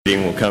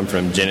Reading will come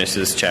from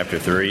Genesis chapter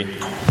 3,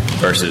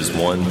 verses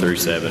 1 through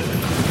 7.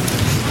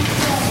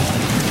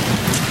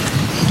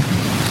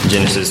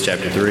 Genesis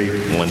chapter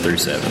 3, 1 through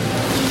 7.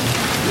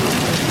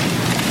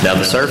 Now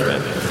the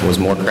serpent was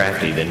more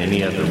crafty than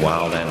any other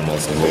wild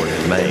animals the Lord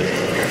had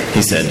made.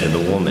 He said to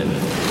the woman,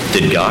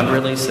 "Did God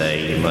really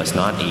say you must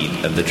not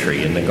eat of the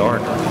tree in the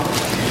garden?"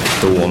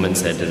 The woman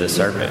said to the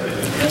serpent,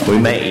 "We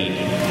may eat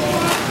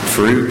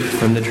fruit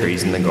from the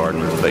trees in the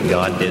garden, but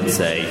God did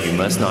say you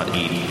must not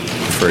eat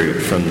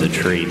fruit from the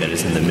tree that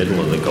is in the middle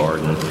of the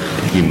garden.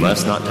 You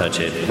must not touch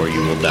it, or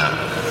you will die."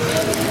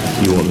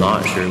 "You will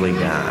not surely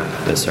die,"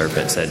 the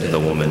serpent said to the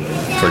woman,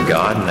 "for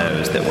God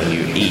knows that when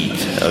you eat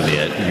of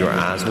it, your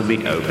eyes will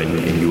be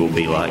opened, and you will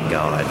be like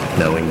God,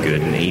 knowing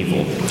good and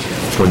evil."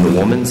 When the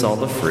woman saw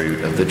the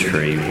fruit of the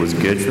tree was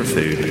good for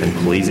food and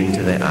pleasing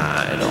to the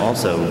eye, and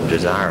also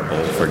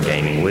desirable for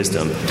gaining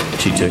wisdom,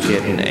 she took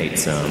it and ate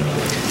some.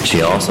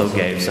 She also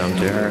gave some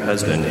to her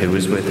husband who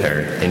was with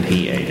her, and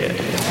he ate it.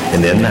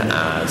 And then the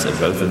eyes of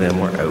both of them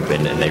were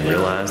opened, and they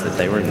realized that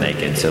they were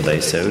naked, so they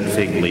sewed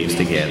fig leaves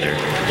together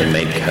and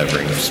made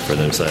coverings for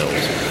themselves.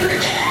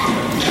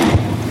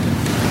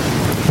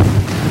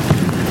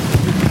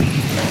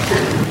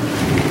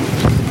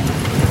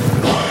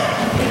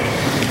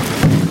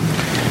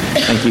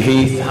 Thank you,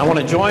 Heath. I want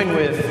to join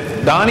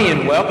with Donnie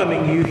in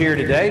welcoming you here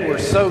today. We're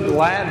so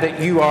glad that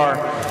you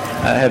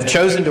have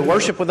chosen to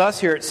worship with us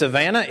here at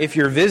Savannah. If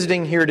you're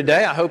visiting here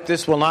today, I hope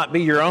this will not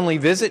be your only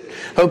visit.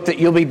 Hope that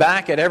you'll be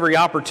back at every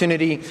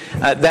opportunity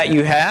that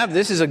you have.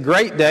 This is a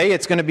great day.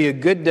 It's going to be a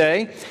good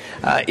day.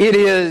 It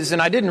is,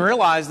 and I didn't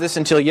realize this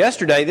until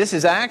yesterday, this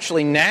is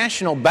actually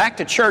National Back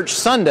to Church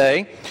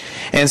Sunday.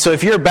 And so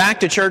if you're back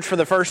to church for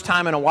the first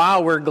time in a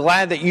while, we're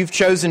glad that you've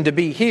chosen to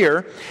be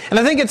here. And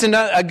I think it's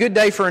a good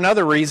day for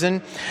another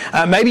reason.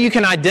 Maybe you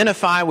can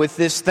identify with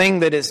this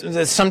thing that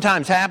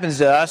sometimes happens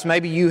to us.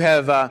 Maybe you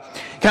have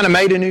kind of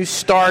made a new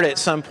start at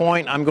some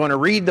point. I'm going to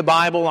read the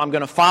Bible. I'm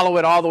going to follow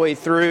it all the way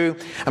through.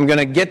 I'm going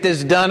to get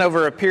this done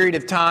over a period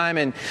of time.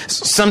 And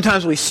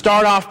sometimes we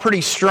start off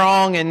pretty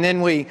strong, and then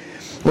we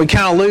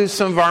kind of lose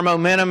some of our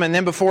momentum, and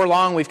then before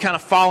long we've kind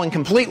of fallen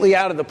completely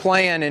out of the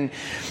plan. And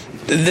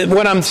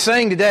what I'm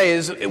saying today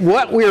is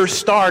what we're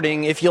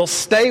starting, if you'll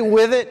stay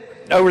with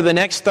it over the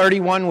next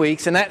 31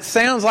 weeks, and that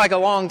sounds like a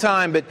long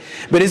time, but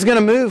it's going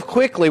to move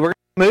quickly. We're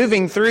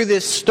moving through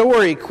this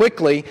story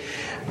quickly.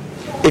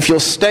 If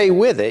you'll stay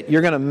with it,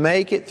 you're going to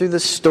make it through the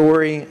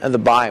story of the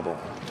Bible.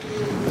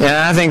 And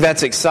I think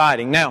that's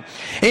exciting. Now,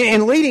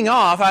 in leading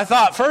off, I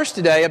thought first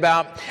today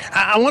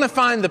I want to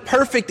find the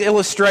perfect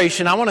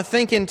illustration. I want to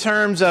think in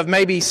terms of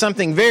maybe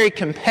something very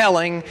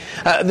compelling,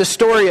 the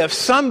story of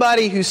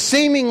somebody who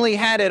seemingly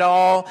had it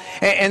all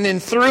and then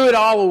threw it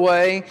all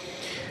away.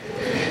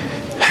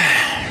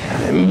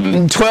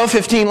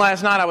 12:15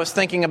 last night, I was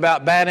thinking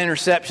about bad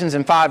interceptions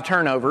and 5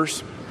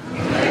 turnovers.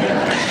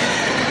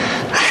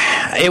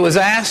 It was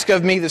asked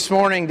of me this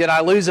morning, did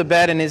I lose a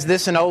bet, and is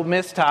this an Ole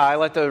Miss tie?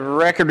 Let the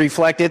record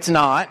reflect it's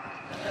not.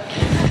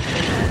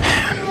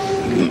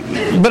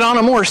 But on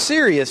a more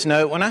serious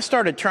note, when I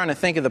started trying to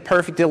think of the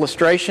perfect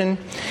illustration,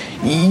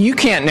 you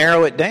can't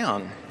narrow it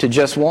down to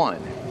just one.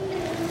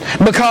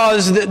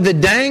 Because the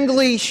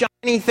dangly,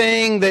 shiny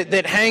thing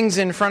that hangs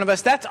in front of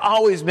us, that's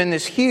always been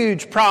this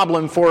huge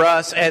problem for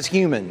us as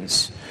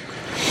humans.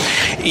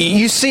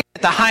 You see it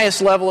at the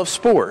highest level of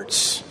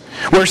sports,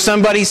 where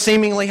somebody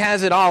seemingly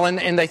has it all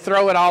and they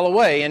throw it all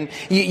away. And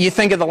you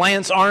think of the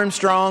Lance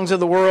Armstrongs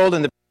of the world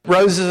and the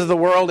Roses of the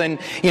world, and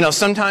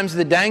sometimes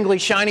the dangly,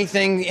 shiny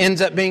thing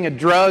ends up being a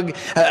drug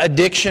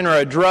addiction or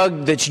a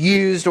drug that's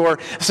used, or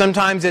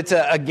sometimes it's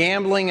a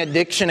gambling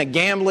addiction, a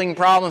gambling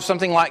problem,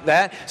 something like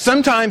that.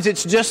 Sometimes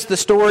it's just the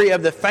story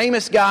of the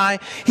famous guy.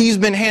 He's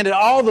been handed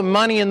all the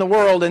money in the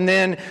world, and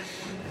then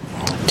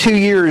 2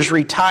 years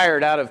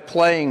retired out of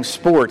playing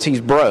sports,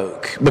 he's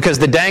broke. Because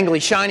the dangly,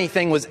 shiny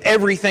thing was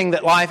everything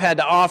that life had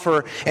to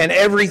offer, and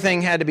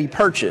everything had to be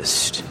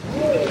purchased.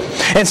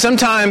 And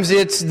sometimes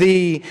it's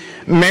the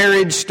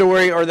marriage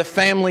story or the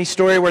family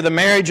story where the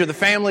marriage or the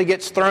family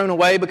gets thrown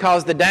away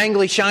because the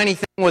dangly, shiny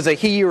thing was a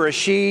he or a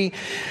she.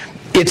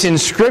 It's in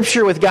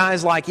Scripture with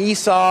guys like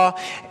Esau.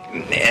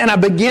 And I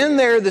begin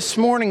there this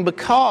morning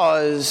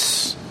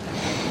because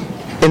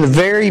in the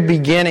very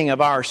beginning of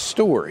our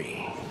story,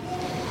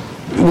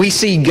 we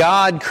see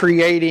God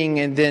creating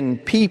and then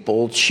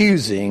people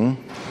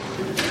choosing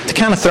to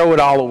kind of throw it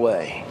all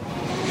away.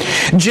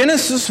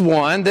 Genesis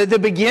 1, the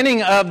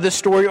beginning of the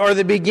story, or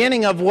the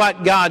beginning of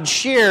what God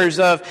shares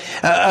of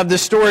the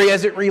story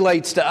as it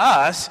relates to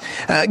us,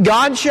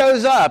 God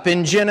shows up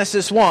in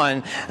Genesis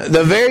 1,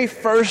 the very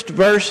first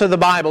verse of the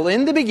Bible.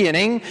 In the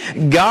beginning,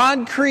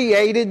 God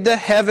created the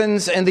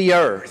heavens and the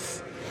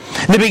earth.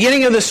 The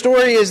beginning of the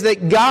story is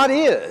that God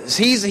is.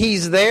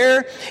 He's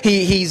there.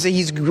 He's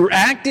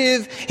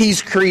active.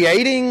 He's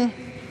creating.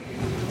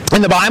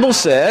 And the Bible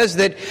says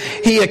that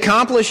He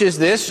accomplishes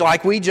this,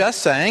 like we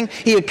just sang.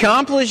 He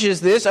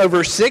accomplishes this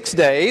over 6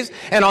 days.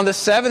 And on the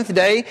 7th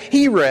day,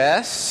 He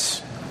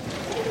rests.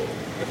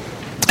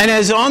 And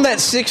as on that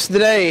 6th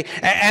day,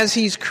 as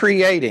He's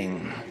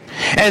creating,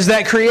 As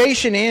that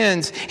creation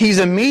ends, He's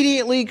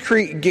immediately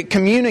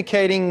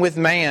communicating with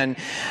man.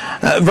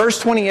 Verse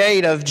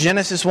 28 of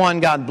Genesis 1,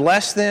 God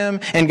blessed them,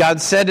 and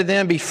God said to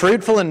them, be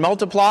fruitful and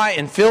multiply,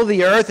 and fill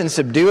the earth and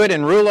subdue it,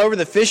 and rule over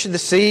the fish of the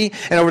sea,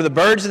 and over the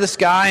birds of the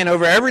sky, and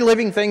over every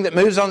living thing that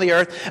moves on the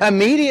earth.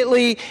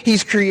 Immediately,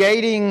 He's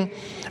communicating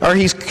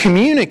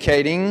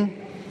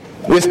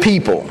with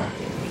people.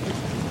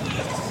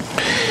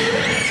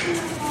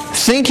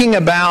 Thinking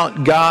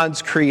about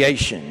God's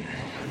creation.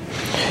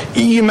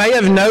 You may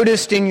have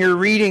noticed in your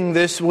reading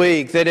this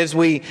week that as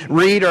we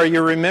read, or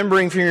you're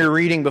remembering from your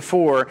reading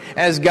before,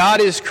 as God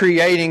is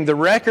creating, the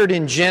record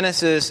in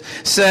Genesis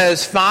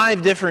says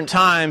 5 different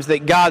times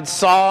that God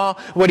saw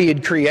what He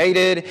had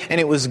created and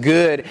it was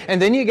good. And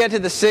then you get to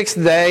the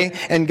 6th day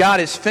and God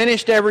has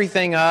finished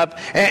everything up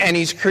and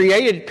He's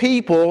created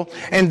people.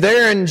 And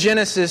there in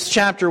Genesis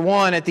chapter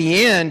 1 at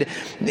the end,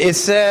 it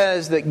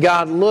says that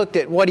God looked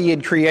at what He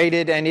had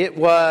created and it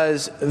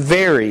was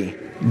very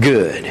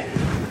good.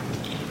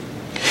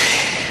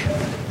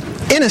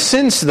 In a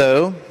sense,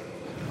 though,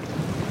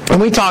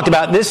 and we talked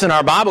about this in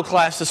our Bible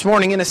class this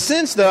morning, in a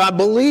sense, though, I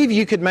believe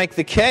you could make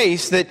the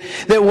case that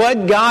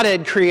what God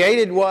had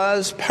created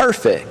was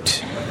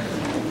perfect.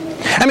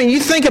 I mean, you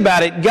think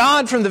about it.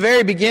 God, from the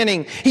very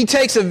beginning, He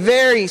takes a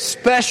very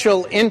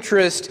special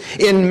interest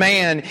in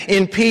man,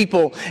 in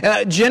people.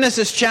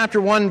 Genesis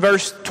chapter 1,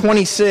 verse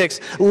 26,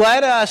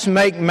 let us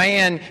make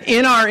man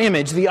in our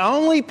image. The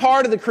only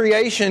part of the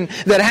creation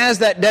that has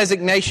that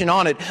designation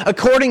on it,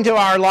 according to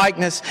our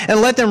likeness,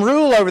 and let them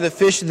rule over the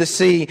fish of the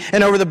sea,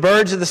 and over the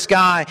birds of the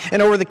sky,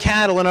 and over the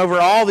cattle, and over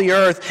all the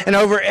earth, and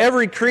over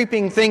every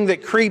creeping thing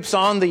that creeps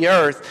on the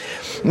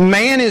earth.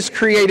 Man is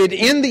created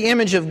in the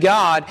image of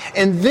God,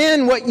 and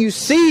then what you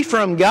see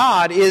from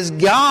God is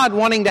God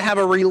wanting to have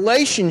a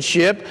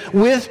relationship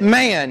with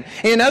man.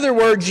 In other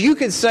words, you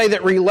could say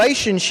that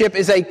relationship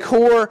is a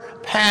core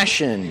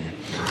passion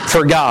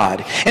for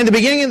God. In the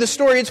beginning of the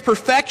story, it's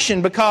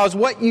perfection because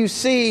what you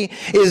see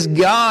is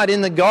God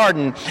in the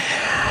garden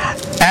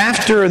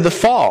after the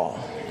fall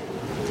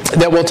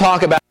that we'll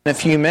talk about in a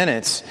few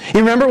minutes. You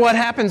remember what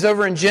happens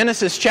over in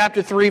Genesis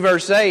chapter 3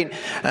 verse 8?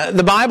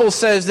 The Bible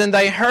says, then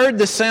they heard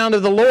the sound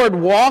of the Lord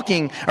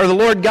walking, or the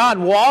Lord God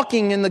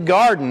walking in the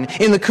garden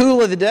in the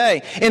cool of the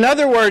day. In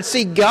other words,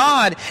 see,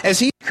 God, as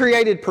He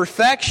created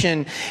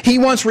perfection, He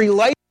wants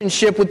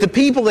relationship with the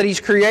people that He's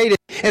created.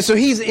 And so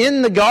He's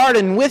in the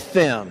garden with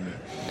them,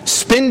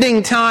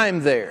 spending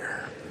time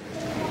there.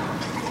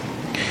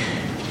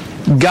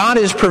 God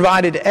has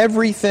provided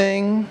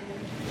everything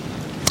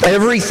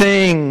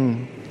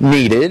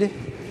needed,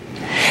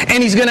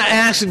 and He's going to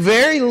ask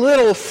very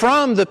little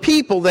from the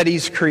people that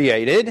He's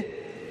created.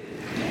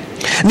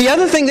 The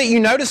other thing that you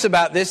notice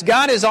about this,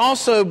 God has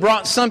also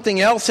brought something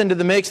else into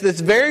the mix that's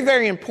very,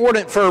 very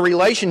important for a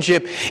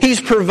relationship. He's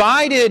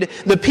provided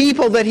the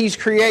people that He's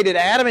created,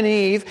 Adam and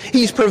Eve,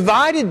 He's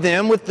provided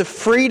them with the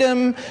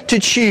freedom to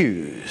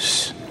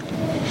choose.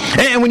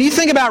 And when you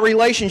think about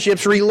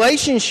relationships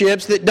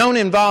that don't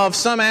involve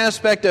some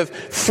aspect of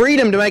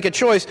freedom to make a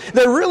choice,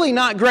 they're really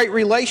not great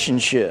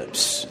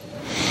relationships.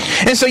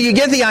 And so you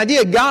get the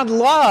idea. God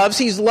loves,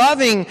 He's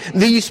loving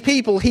these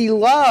people He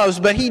loves,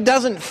 but He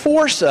doesn't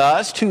force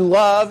us to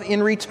love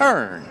in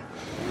return.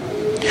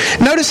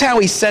 Notice how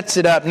He sets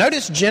it up.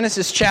 Notice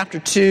Genesis chapter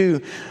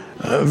 2,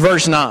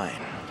 verse 9.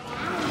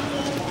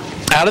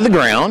 Out of the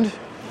ground,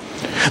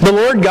 the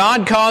Lord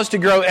God caused to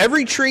grow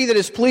every tree that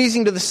is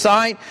pleasing to the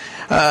sight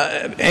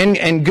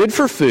and good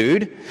for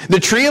food, the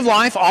tree of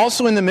life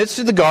also in the midst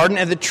of the garden,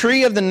 and the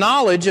tree of the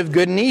knowledge of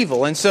good and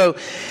evil. And so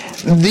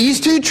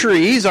these 2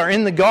 trees are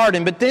in the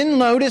garden, but then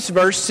notice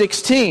verse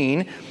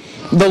 16.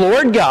 The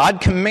Lord God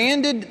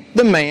commanded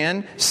the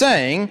man,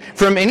 saying,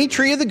 from any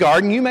tree of the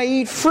garden you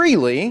may eat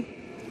freely,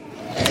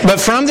 but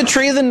from the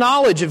tree of the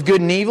knowledge of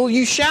good and evil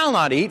you shall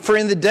not eat, for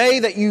in the day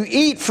that you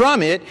eat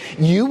from it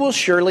you will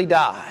surely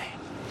die.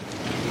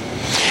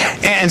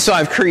 And so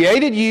I've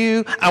created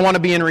you. I want to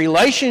be in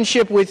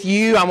relationship with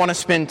you. I want to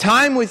spend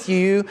time with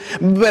you.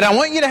 But I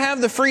want you to have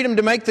the freedom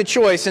to make the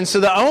choice. And so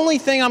the only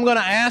thing I'm going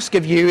to ask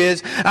of you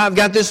is, I've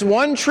got this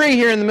one tree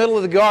here in the middle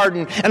of the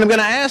garden, and I'm going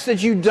to ask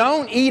that you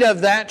don't eat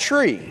of that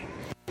tree.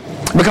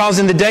 Because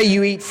in the day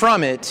you eat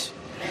from it,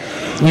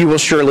 you will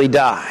surely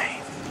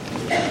die.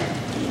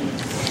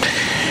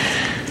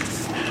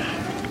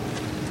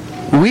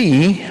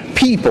 We,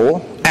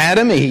 people,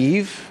 Adam,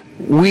 Eve,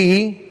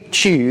 we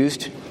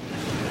chose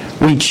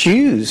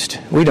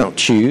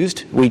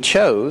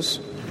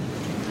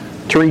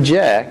to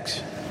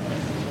reject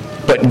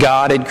what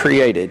God had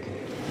created.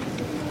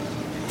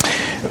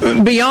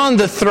 Beyond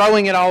the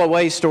throwing it all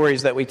away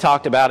stories that we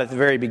talked about at the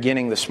very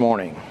beginning this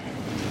morning,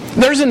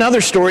 There's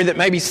another story that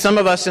maybe some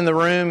of us in the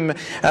room,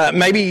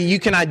 maybe you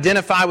can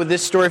identify with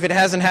this story. If it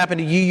hasn't happened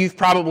to you, you've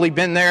probably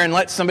been there and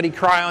let somebody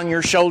cry on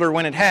your shoulder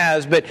when it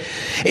has. But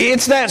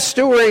it's that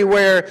story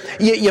where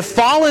you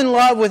fall in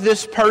love with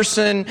this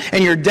person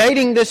and you're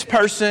dating this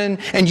person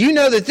and you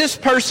know that this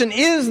person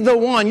is the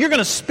one. You're going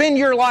to spend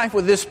your life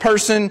with this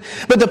person.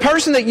 But the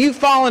person that you've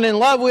fallen in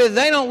love with,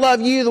 they don't love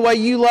you the way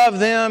you love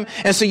them.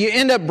 And so you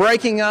end up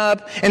breaking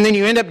up and then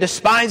you end up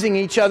despising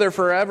each other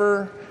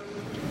forever.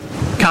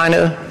 Kind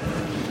of.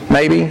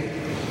 Maybe.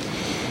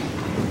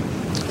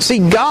 See,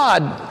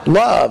 God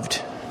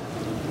loved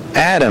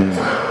Adam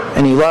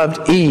and He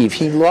loved Eve.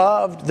 He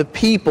loved the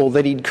people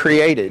that He'd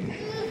created.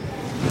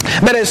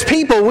 But as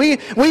people, we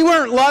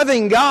weren't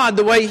loving God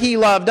the way He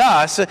loved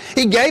us.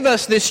 He gave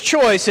us this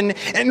choice, and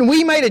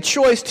we made a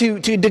choice to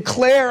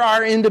declare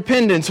our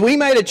independence. We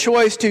made a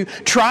choice to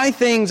try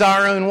things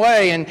our own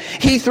way. And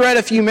Heath read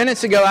a few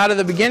minutes ago out of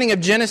the beginning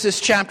of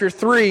Genesis chapter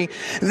 3,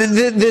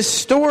 this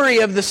story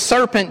of the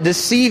serpent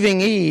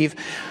deceiving Eve.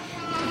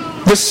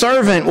 The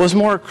servant was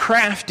more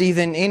crafty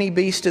than any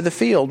beast of the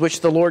field,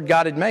 which the Lord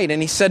God had made.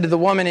 And He said to the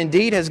woman,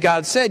 indeed, has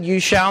God said, you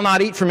shall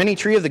not eat from any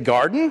tree of the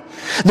garden?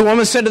 The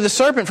woman said to the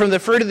serpent, from the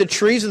fruit of the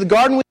trees of the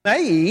garden we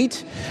may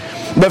eat.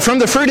 But from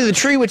the fruit of the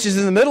tree which is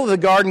in the middle of the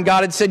garden,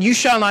 God had said, you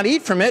shall not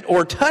eat from it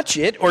or touch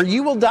it, or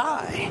you will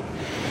die.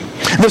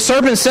 The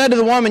serpent said to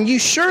the woman, you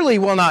surely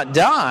will not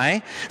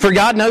die, for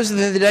God knows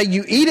that the day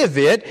you eat of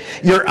it,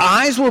 your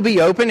eyes will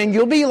be open, and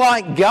you'll be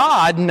like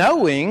God,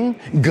 knowing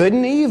good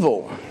and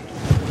evil.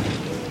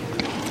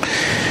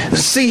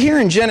 See, here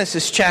in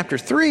Genesis chapter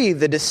 3,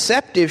 the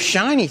deceptive,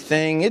 shiny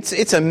thing,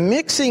 it's a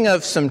mixing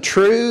of some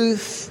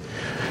truth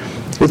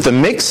with the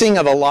mixing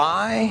of a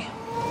lie.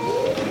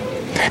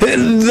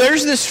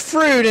 There's this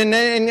fruit,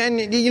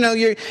 and you know,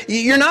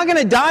 you're not going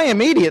to die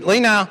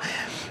immediately. Now,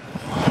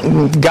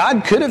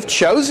 God could have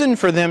chosen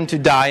for them to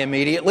die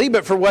immediately,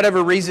 but for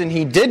whatever reason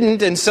He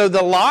didn't. And so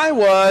the lie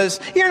was,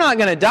 you're not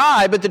going to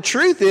die. But the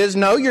truth is,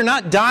 no, you're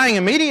not dying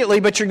immediately,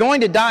 but you're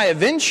going to die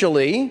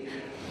eventually.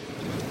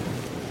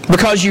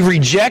 Because you've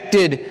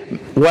rejected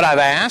what I've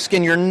asked,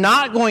 and you're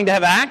not going to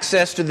have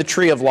access to the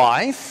tree of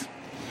life.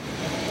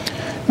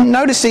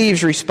 Notice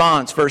Eve's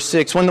response, verse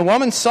 6. When the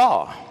woman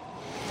saw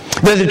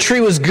that the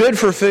tree was good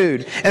for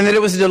food, and that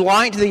it was a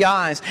delight to the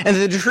eyes, and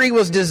that the tree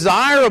was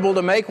desirable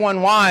to make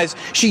one wise,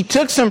 she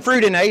took some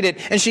fruit and ate it,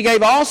 and she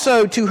gave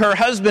also to her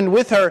husband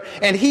with her,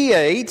 and he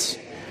ate.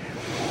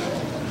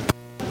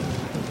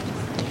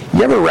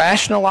 You ever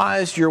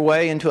rationalized your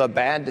way into a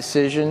bad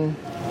decision?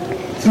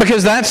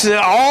 Because that's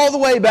all the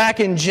way back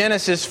in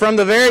Genesis, from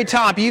the very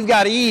top. You've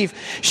got Eve.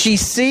 She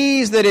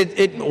sees that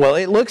it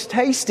looks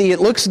tasty. It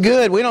looks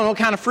good. We don't know what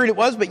kind of fruit it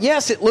was, but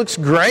yes, it looks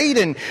great.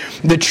 And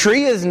the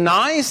tree is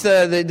nice.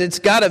 It's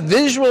got a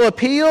visual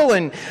appeal.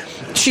 And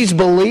she's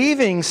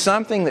believing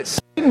something that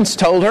Satan's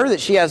told her that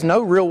she has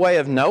no real way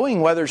of knowing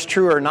whether it's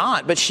true or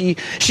not. But she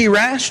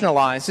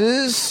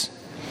rationalizes.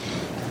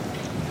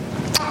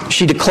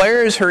 She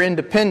declares her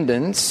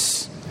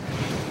independence.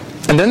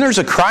 And then there's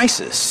a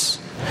crisis.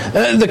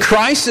 The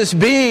crisis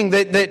being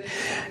that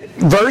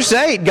verse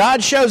 8,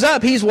 God shows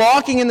up. He's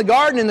walking in the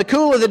garden in the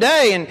cool of the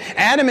day, and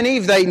Adam and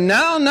Eve, they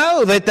now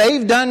know that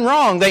they've done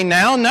wrong. They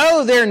now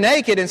know they're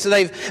naked, and so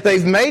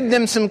they've made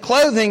them some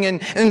clothing,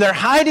 and they're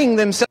hiding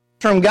themselves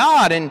from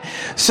God. And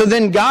so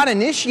then God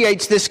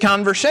initiates this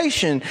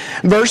conversation.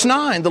 Verse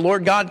 9, the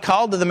Lord God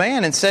called to the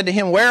man and said to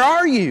him, where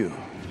are you?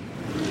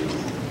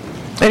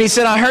 And he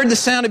said, I heard the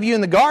sound of you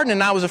in the garden,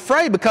 and I was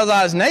afraid because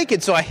I was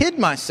naked, so I hid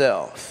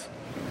myself.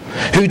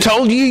 Who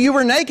told you you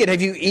were naked?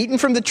 Have you eaten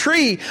from the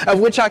tree of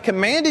which I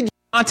commanded you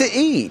not to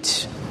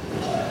eat?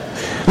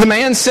 The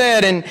man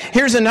said, and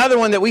here's another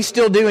one that we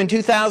still do in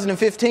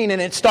 2015,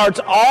 and it starts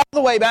all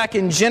the way back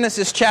in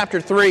Genesis chapter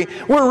 3.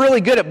 We're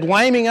really good at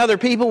blaming other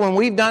people when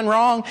we've done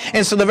wrong.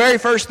 And so the very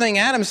first thing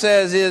Adam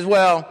says is,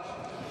 well,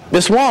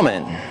 this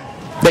woman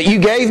that you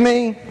gave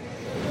me,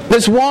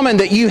 this woman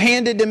that you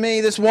handed to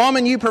me, this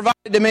woman you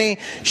provided to me,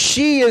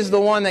 she is the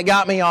one that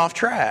got me off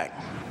track.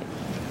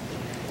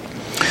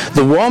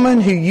 The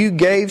woman who you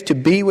gave to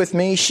be with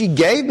me, she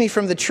gave me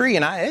from the tree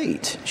and I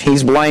ate.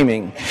 He's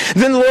blaming.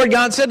 Then the Lord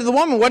God said to the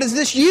woman, what is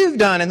this you've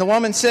done? And the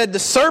woman said, the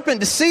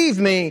serpent deceived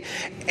me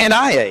and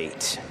I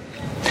ate.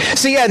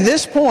 See, at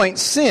this point,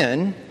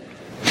 sin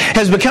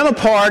has become a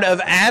part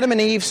of Adam and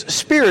Eve's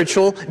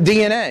spiritual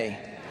DNA.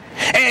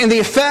 And the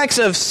effects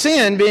of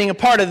sin being a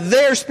part of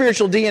their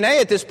spiritual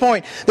DNA at this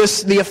point,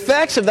 the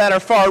effects of that are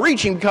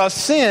far-reaching because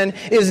sin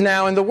is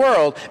now in the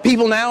world.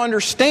 People now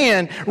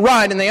understand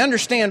right and they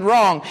understand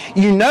wrong.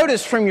 You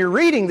notice from your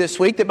reading this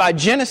week that by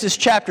Genesis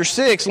chapter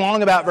 6,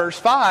 along about verse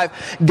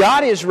 5,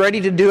 God is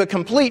ready to do a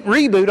complete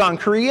reboot on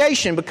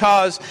creation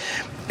because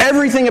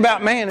everything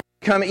about man has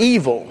become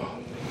evil.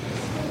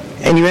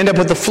 And you end up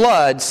with the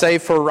flood,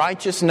 save for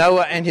righteous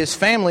Noah and his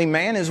family,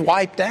 man is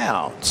wiped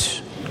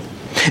out.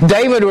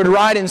 David would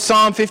write in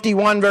Psalm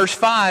 51 verse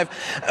 5,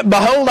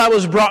 "Behold, I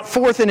was brought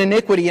forth in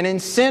iniquity, and in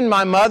sin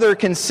my mother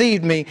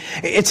conceived me."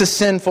 It's a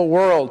sinful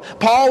world.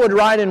 Paul would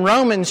write in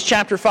Romans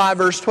chapter 5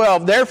 verse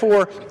 12,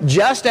 "Therefore,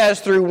 just as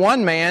through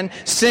one man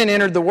sin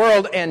entered the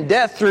world, and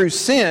death through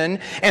sin,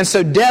 and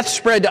so death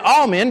spread to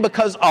all men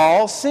because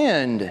all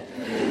sinned."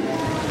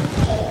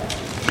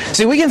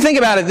 See, we can think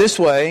about it this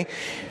way.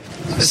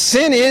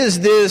 Sin is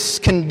this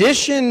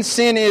condition,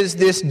 sin is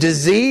this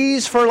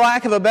disease, for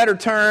lack of a better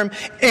term,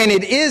 and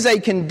it is a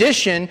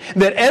condition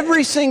that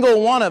every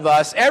single one of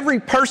us, every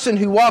person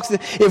who walks,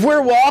 if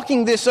we're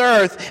walking this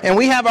earth and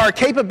we have our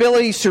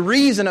capabilities to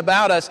reason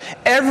about us,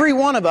 every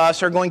one of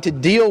us are going to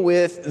deal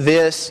with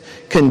this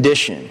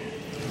condition.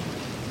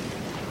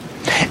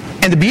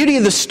 And the beauty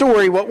of the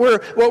story, what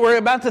we're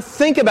about to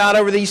think about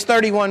over these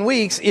 31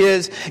 weeks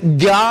is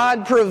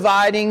God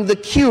providing the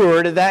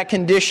cure to that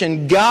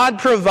condition, God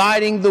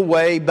providing the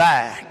way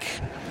back.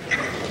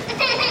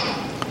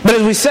 But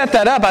as we set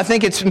that up, I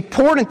think it's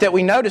important that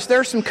we notice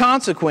there are some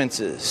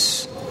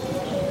consequences.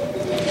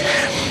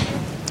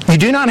 You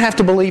do not have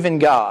to believe in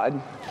God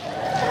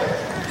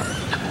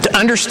to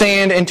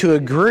understand and to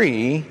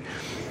agree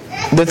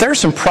that there are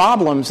some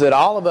problems that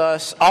all of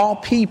us, all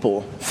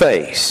people,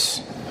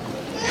 face.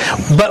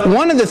 But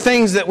one of the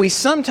things that we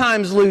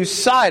sometimes lose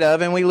sight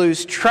of and we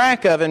lose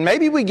track of and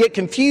maybe we get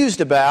confused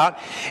about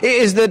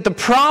is that the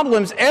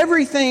problems,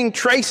 everything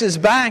traces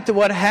back to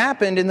what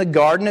happened in the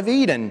Garden of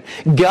Eden.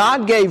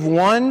 God gave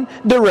one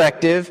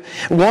directive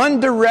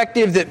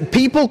that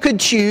people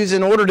could choose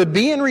in order to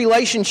be in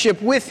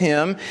relationship with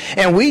Him,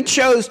 and we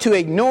chose to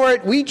ignore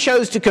it. We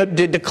chose to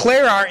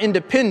declare our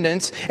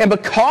independence, and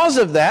because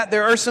of that,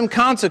 there are some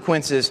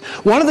consequences.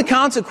 One of the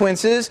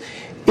consequences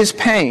is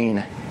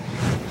pain.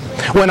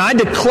 When I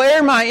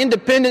declare my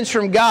independence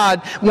from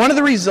God, one of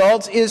the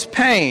results is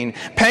pain.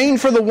 Pain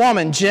for the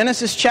woman.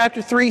 Genesis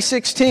chapter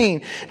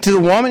 3:16. To the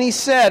woman He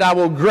said, "I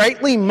will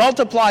greatly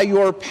multiply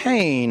your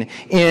pain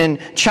in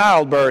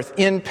childbirth.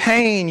 In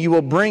pain you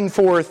will bring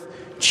forth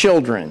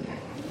children."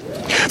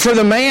 For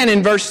the man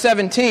in verse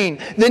 17,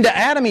 "Then to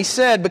Adam He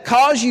said,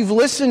 because you've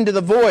listened to the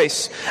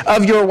voice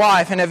of your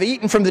wife and have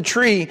eaten from the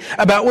tree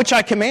about which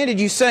I commanded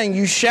you, saying,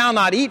 you shall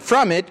not eat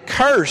from it,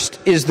 cursed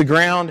is the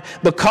ground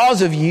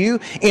because of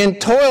you. In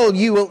toil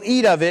you will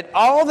eat of it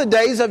all the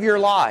days of your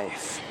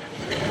life."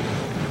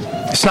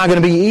 It's not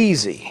going to be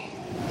easy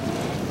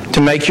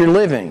to make your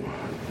living.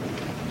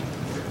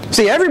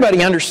 See,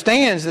 everybody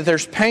understands that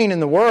there's pain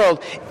in the world,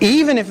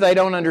 even if they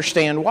don't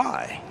understand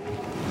why.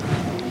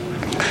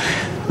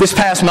 This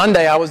past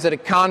Monday, I was at a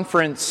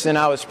conference and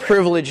I was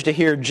privileged to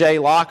hear Jay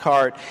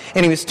Lockhart,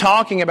 and he was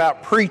talking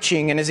about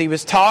preaching. And as he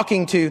was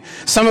talking to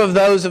some of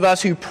those of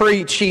us who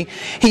preach, he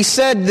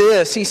said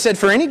this. He said,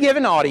 for any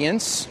given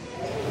audience,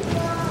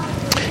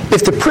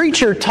 if the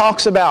preacher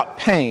talks about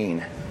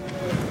pain,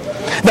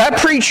 that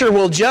preacher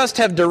will just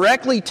have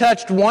directly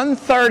touched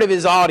 1/3 of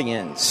his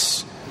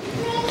audience.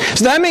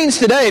 So that means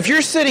today, if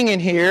you're sitting in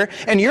here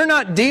and you're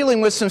not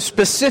dealing with some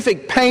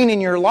specific pain in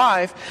your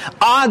life,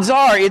 odds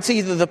are it's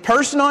either the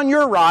person on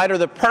your right or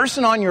the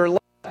person on your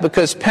left,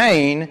 because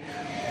pain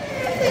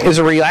is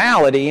a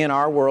reality in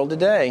our world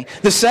today.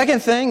 The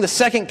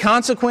second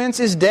consequence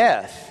is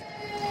death.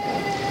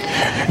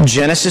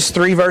 Genesis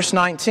 3 verse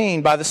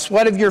 19, "By the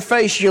sweat of your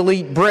face you'll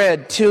eat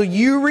bread till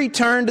you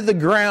return to the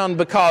ground,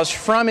 because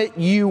from it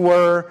you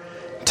were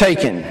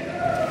taken."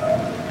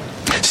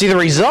 See, the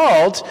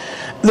result,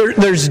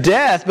 there's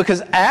death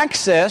because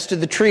access to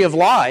the tree of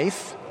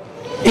life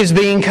is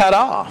being cut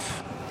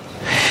off.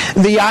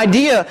 The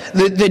idea,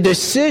 the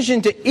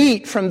decision to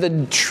eat from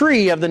the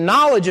tree of the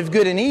knowledge of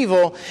good and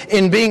evil,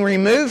 in being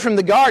removed from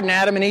the garden,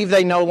 Adam and Eve,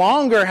 they no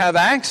longer have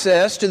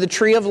access to the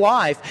tree of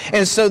life.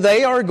 And so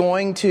they are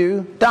going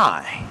to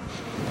die.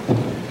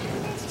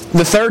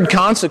 The third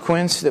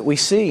consequence that we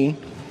see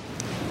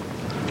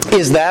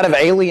is that of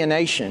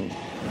alienation.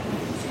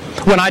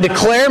 When I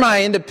declare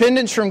my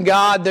independence from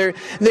God, the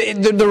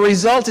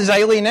result is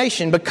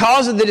alienation.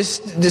 Because of this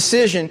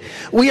decision,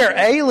 we are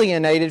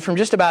alienated from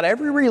just about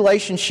every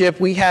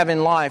relationship we have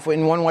in life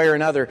in one way or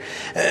another.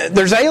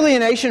 There's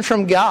alienation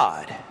from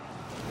God.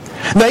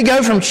 They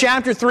go from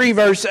chapter 3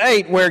 verse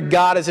 8, where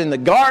God is in the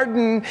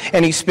garden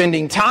and He's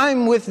spending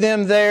time with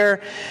them there.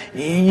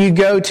 You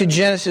go to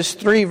Genesis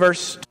 3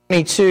 verse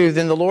 22,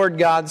 "Then the Lord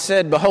God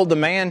said, behold, the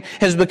man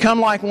has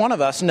become like one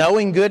of us,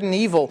 knowing good and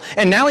evil.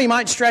 And now he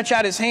might stretch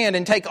out his hand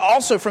and take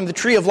also from the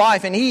tree of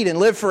life and eat and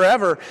live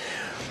forever.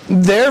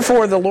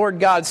 Therefore the Lord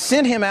God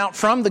sent him out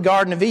from the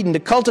Garden of Eden to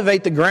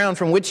cultivate the ground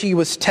from which he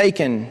was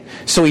taken.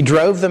 So He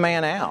drove the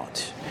man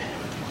out."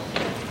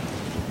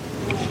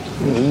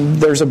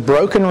 There's a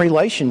broken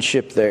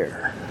relationship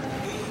there.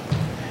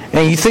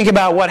 And you think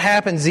about what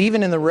happens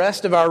even in the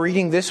rest of our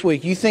reading this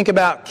week. You think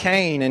about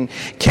Cain, and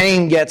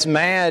Cain gets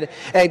mad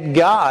at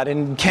God,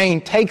 and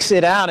Cain takes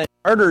it out and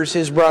murders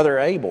his brother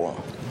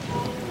Abel.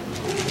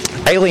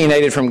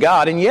 Alienated from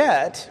God, and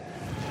yet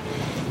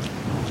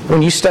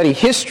When you study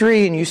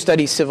history and you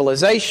study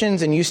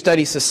civilizations and you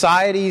study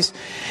societies,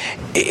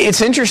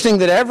 it's interesting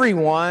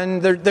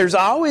that there's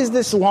always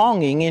this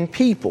longing in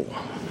people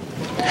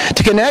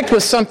to connect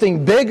with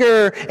something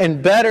bigger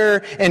and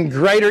better and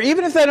greater,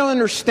 even if they don't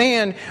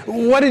understand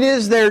what it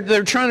is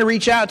they're trying to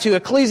reach out to.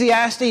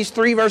 Ecclesiastes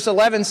 3 verse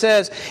 11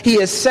 says, He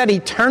has set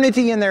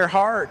eternity in their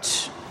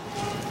hearts.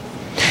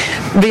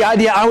 The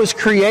idea, I was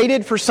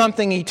created for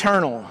something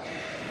eternal.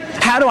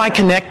 How do I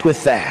connect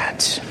with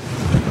that?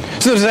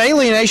 So there's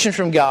alienation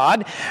from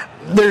God.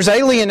 There's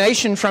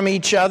alienation from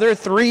each other.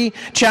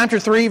 Chapter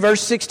 3,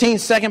 verse 16,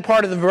 second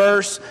part of the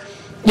verse.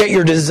 Yet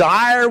your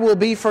desire will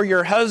be for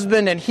your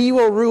husband, and he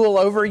will rule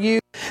over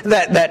you.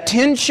 That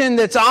tension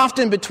that's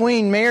often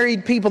between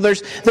married people.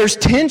 There's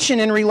tension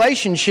in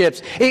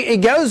relationships.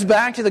 It goes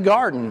back to the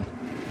garden.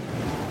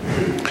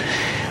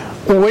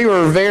 When we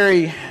were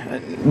very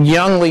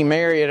youngly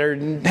married, or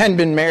hadn't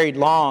been married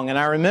long, and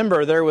I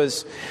remember there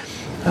was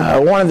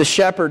one of the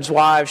shepherd's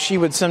wives. She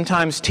would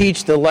sometimes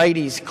teach the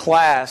ladies'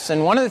 class,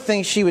 and one of the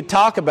things she would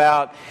talk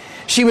about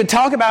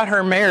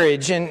her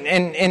marriage,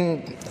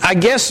 and I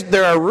guess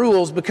there are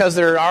rules because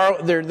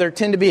there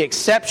tend to be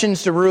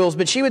exceptions to rules.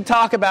 But she would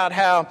talk about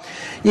how,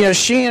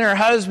 she and her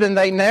husband,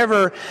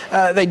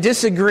 they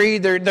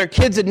disagreed. Their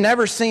kids had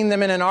never seen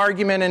them in an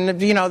argument,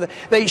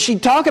 and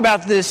she'd talk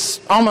about this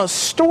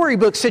almost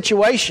storybook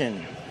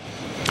situation.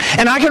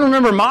 And I can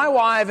remember my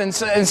wife and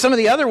some of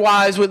the other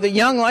wives with the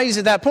young ladies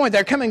at that point.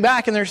 They're coming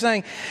back and they're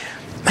saying,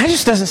 "That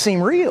just doesn't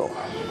seem real."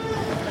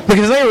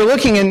 Because they were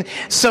looking, and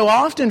so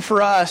often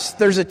for us,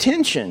 there's a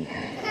tension.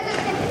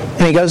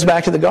 And it goes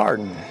back to the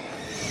garden.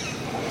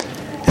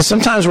 And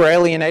sometimes we're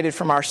alienated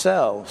from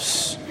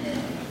ourselves.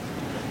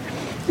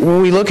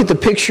 We look at the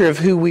picture of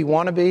who we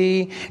want to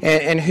be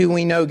and who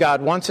we know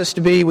God wants us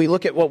to be. We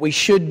look at what we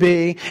should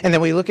be, and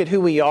then we look at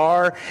who we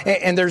are.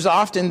 And there's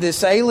often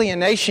this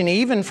alienation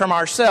even from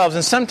ourselves.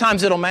 And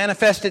sometimes it'll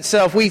manifest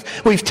itself.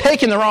 We've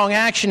taken the wrong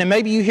action, and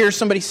maybe you hear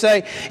somebody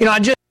say, I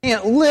just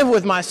can't live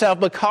with myself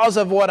because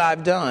of what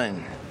I've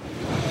done.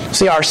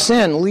 See, our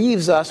sin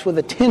leaves us with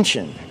a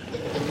tension.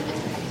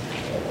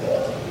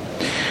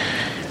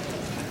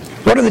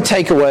 What are the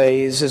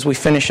takeaways as we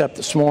finish up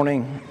this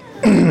morning?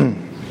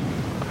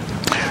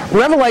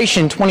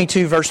 Revelation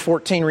 22 verse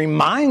 14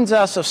 reminds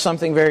us of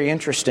something very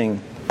interesting.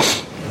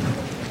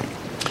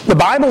 The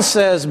Bible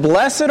says,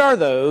 "Blessed are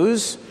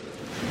those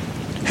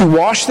who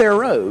wash their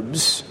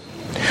robes,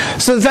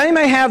 so that they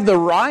may have the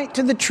right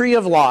to the tree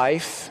of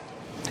life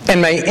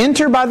and may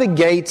enter by the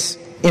gates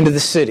into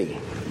the city."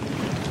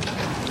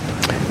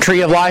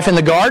 Tree of life in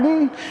the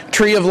garden,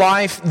 tree of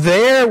life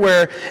there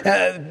where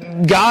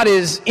God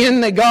is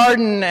in the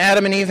garden,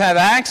 Adam and Eve have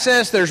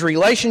access, there's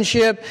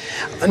relationship.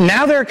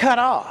 Now they're cut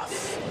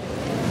off.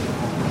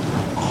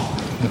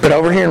 But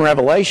over here in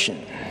Revelation,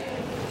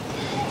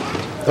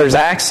 there's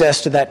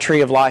access to that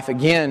tree of life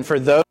again for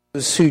those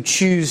who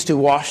choose to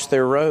wash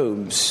their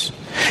robes.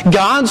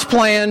 God's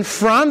plan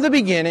from the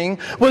beginning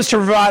was to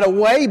provide a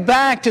way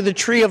back to the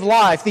tree of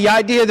life. The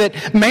idea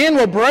that man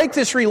will break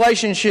this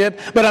relationship,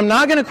 but I'm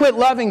not going to quit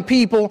loving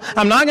people.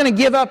 I'm not going to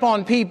give up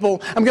on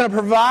people. I'm going to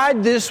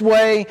provide this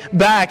way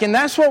back. And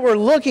that's what we're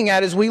looking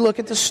at as we look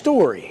at the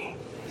story.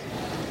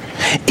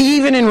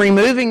 Even in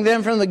removing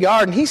them from the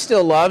garden, He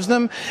still loves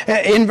them.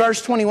 In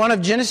verse 21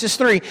 of Genesis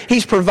 3,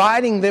 He's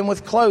providing them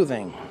with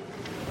clothing.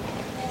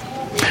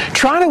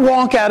 Try to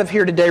walk out of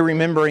here today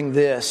remembering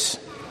this.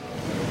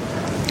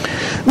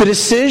 The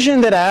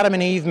decision that Adam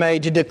and Eve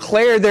made to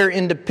declare their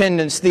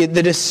independence, the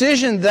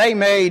decision they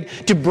made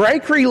to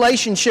break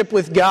relationship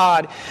with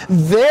God,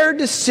 their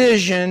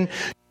decision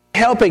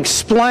help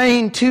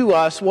explain to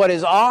us what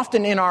is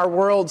often in our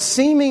world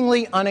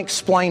seemingly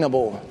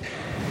unexplainable.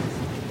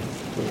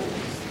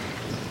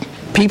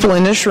 People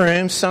in this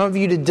room, some of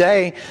you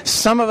today,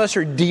 some of us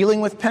are dealing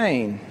with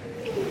pain.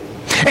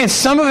 And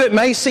some of it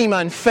may seem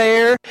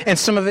unfair, and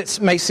some of it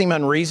may seem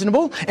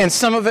unreasonable, and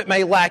some of it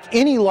may lack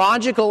any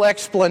logical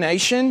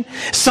explanation.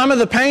 Some of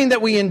the pain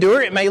that we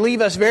endure, it may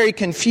leave us very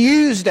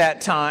confused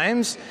at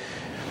times,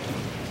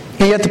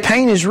 and yet the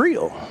pain is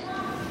real.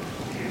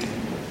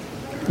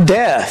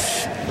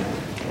 Death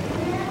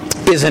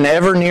is an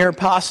ever-near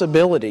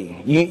possibility.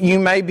 You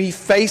may be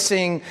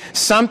facing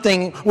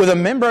something with a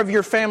member of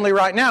your family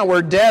right now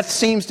where death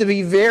seems to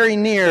be very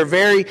near,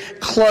 very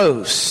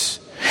close.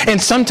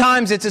 And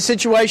sometimes it's a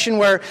situation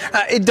where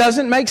it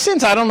doesn't make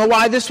sense. I don't know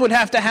why this would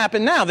have to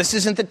happen now. This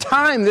isn't the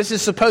time this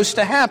is supposed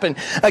to happen.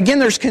 Again,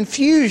 there's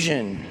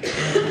confusion.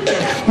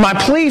 My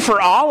plea for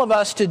all of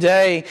us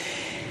today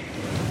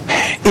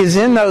is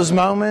in those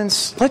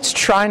moments, let's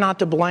try not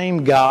to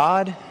blame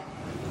God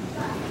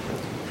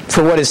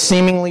for what is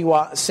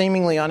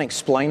seemingly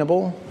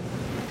unexplainable.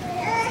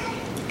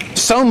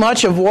 So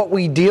much of what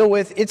we deal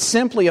with, it's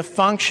simply a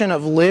function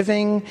of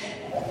living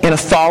in a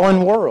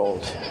fallen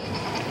world.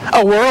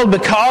 A world,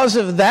 because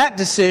of that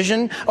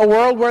decision, a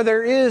world where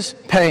there is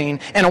pain,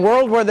 and a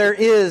world where there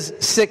is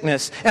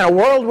sickness, and a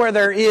world where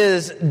there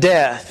is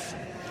death.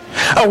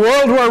 A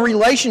world where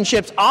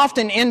relationships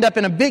often end up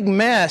in a big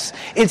mess.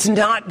 It's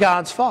not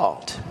God's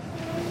fault.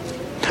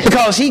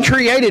 Because He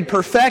created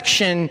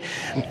perfection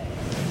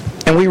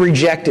and we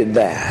rejected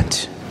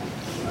that.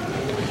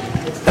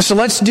 So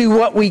let's do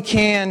what we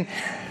can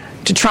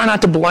to try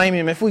not to blame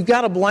Him. If we've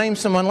got to blame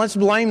someone, let's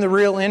blame the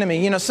real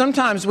enemy.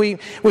 Sometimes we've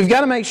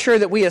got to make sure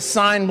that we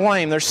assign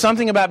blame. There's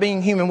something about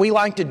being human. We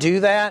like to do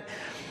that.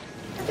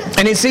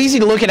 And it's easy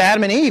to look at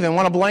Adam and Eve and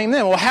want to blame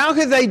them. Well, how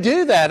could they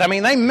do that? I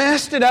mean, they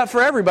messed it up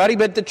for everybody,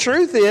 but the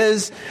truth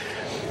is,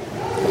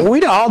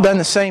 we'd all done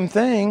the same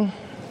thing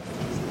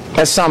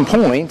at some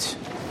point.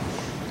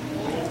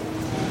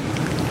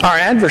 Our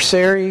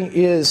adversary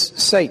is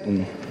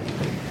Satan.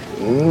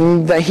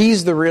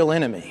 He's the real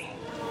enemy.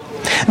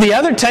 The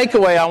other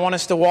takeaway I want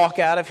us to walk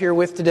out of here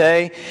with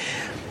today,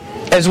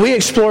 as we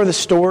explore the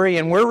story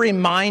and we're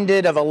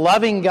reminded of a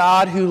loving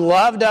God who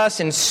loved us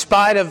in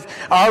spite of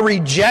our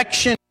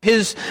rejection of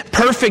His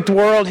perfect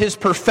world, His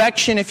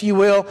perfection, if you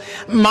will,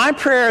 my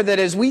prayer that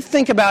as we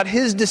think about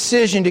His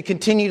decision to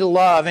continue to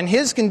love and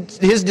His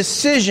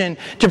decision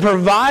to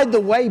provide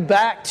the way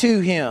back to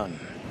Him,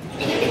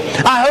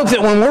 I hope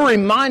that when we're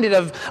reminded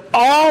of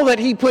all that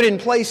He put in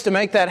place to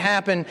make that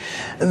happen,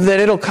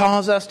 that it'll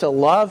cause us to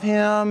love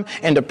Him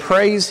and to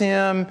praise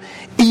Him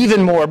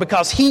even more,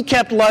 because He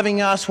kept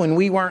loving us when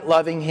we weren't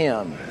loving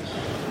Him.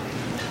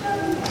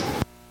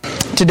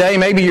 Today,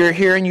 maybe you're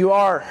here and you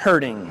are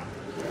hurting.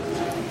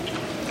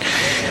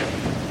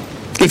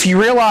 If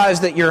you realize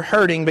that you're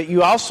hurting, but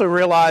you also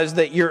realize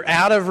that you're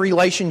out of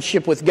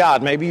relationship with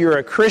God, maybe you're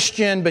a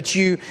Christian, but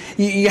you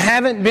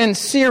haven't been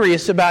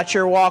serious about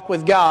your walk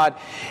with God,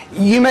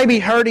 you may be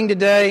hurting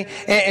today,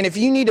 and if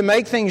you need to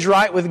make things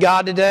right with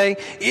God today,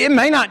 it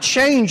may not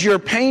change your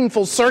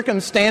painful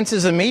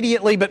circumstances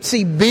immediately, but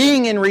see,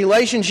 being in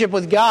relationship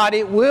with God,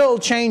 it will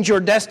change your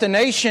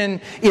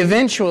destination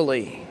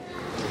eventually.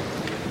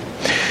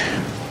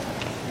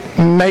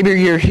 Maybe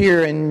you're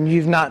here and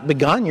you've not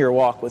begun your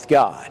walk with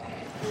God.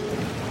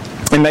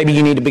 And maybe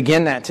you need to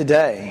begin that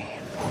today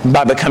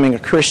by becoming a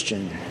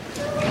Christian.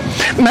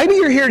 Maybe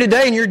you're here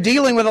today and you're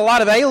dealing with a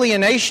lot of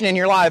alienation in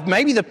your life.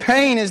 Maybe the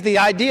pain is the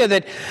idea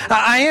that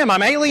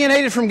I'm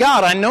alienated from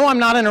God. I know I'm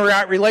not in a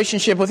right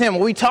relationship with Him.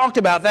 Well, we talked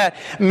about that.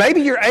 Maybe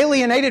you're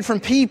alienated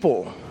from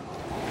people.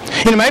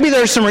 Maybe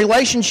there's some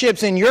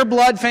relationships in your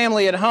blood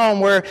family at home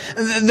where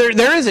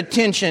there is a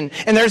tension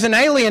and there's an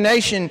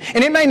alienation,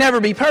 and it may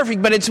never be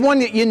perfect, but it's one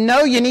that you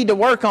know you need to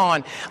work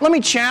on. Let me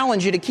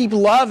challenge you to keep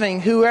loving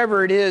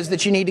whoever it is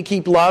that you need to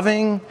keep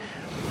loving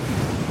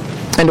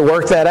and to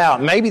work that out.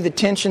 Maybe the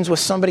tension's with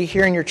somebody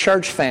here in your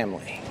church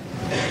family.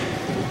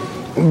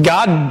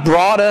 God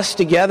brought us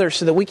together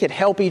so that we could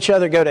help each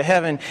other go to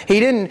heaven.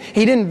 He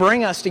didn't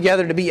bring us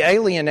together to be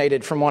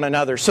alienated from one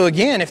another. So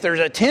again, if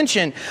there's a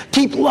tension,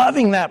 keep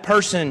loving that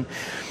person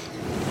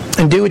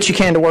and do what you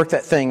can to work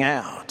that thing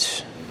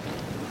out.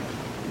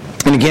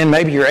 And again,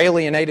 maybe you're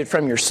alienated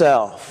from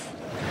yourself.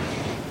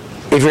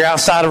 If you're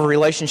outside of a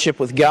relationship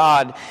with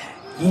God,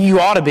 you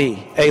ought to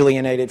be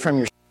alienated from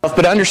yourself.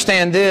 But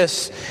understand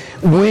this,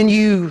 when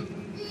you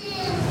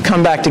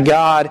come back to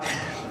God,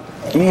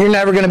 you're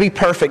never going to be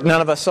perfect.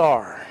 None of us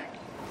are.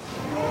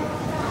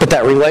 But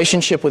that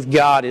relationship with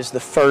God is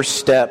the first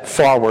step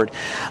forward.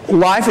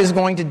 Life is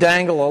going to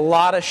dangle a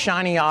lot of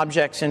shiny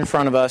objects in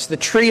front of us. The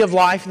tree of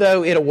life,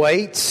 though, it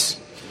awaits.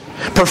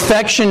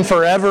 Perfection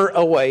forever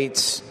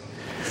awaits.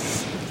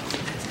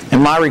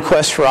 And my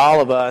request for all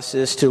of us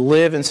is to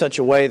live in such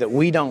a way that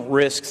we don't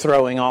risk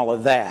throwing all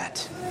of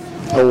that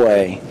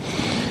away.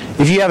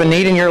 If you have a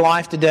need in your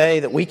life today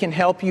that we can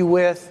help you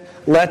with,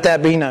 let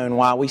that be known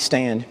while we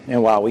stand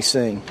and while we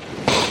sing.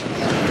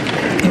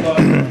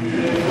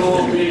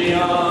 Beautiful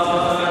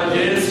beyond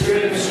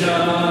description,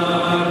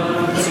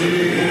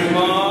 too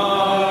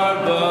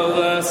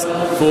marvelous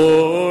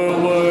for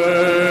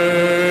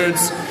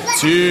words,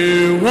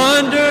 too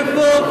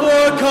wonderful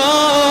for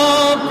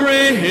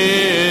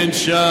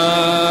comprehension,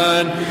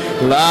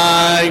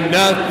 like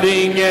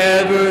nothing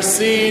ever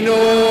seen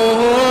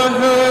or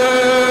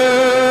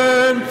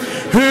heard.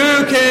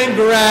 Who can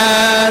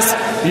grasp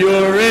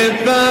your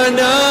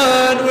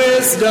infinite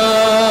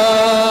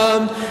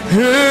wisdom?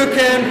 Who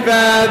can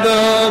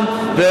fathom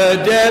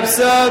the depths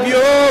of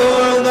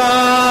your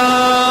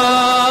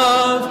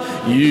love?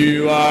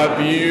 You are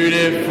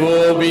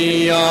beautiful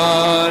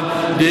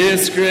beyond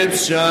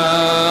description,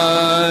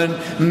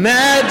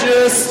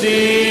 majesty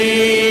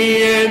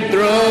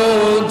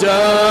enthroned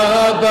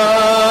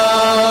above.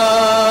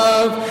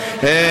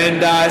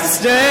 And I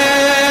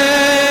stand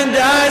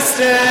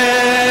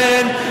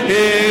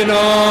in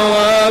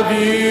awe of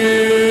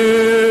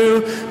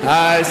you.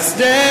 I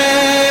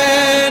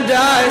stand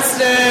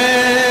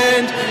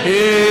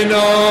in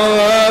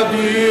awe of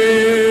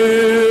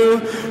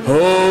you.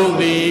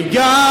 Holy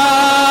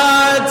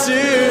God,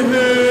 to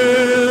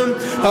whom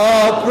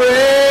all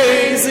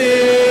praise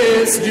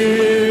is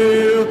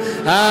due.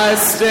 I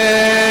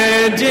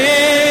stand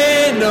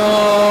in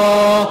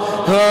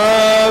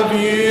awe of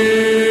you.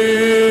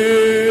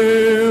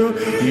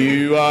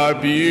 You are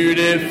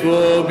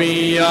beautiful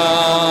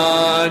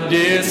beyond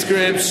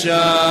description,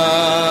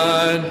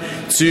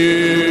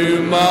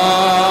 too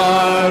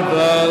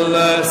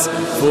marvelous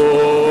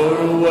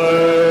for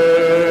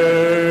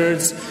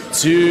words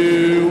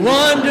too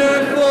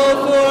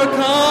wonderful for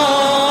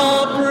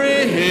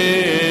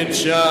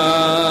comprehension.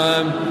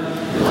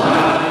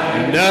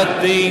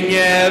 Nothing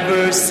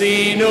ever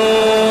seen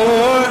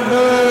or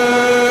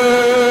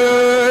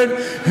heard.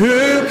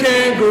 Who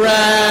can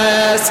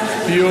grasp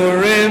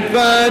your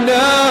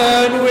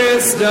infinite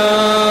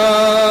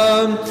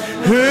wisdom?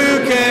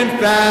 Who can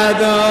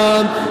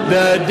fathom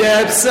the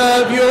depths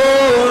of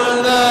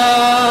your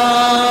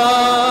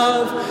love?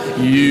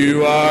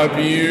 You are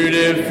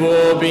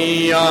beautiful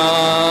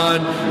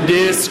beyond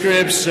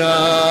description,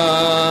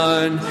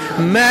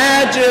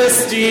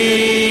 majesty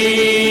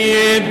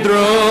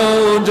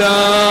enthroned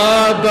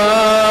above.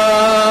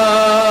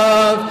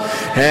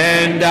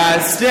 And I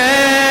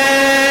stand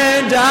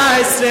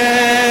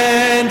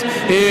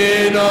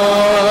in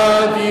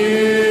awe of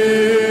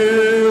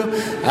you.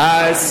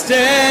 I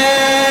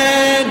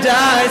stand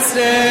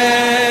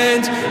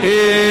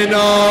in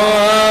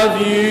awe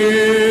of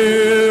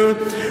you.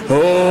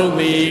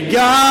 Holy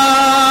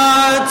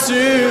God,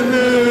 to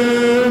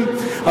whom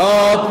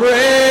all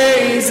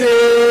praise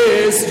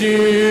is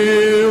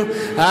due,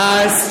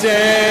 I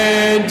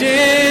stand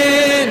in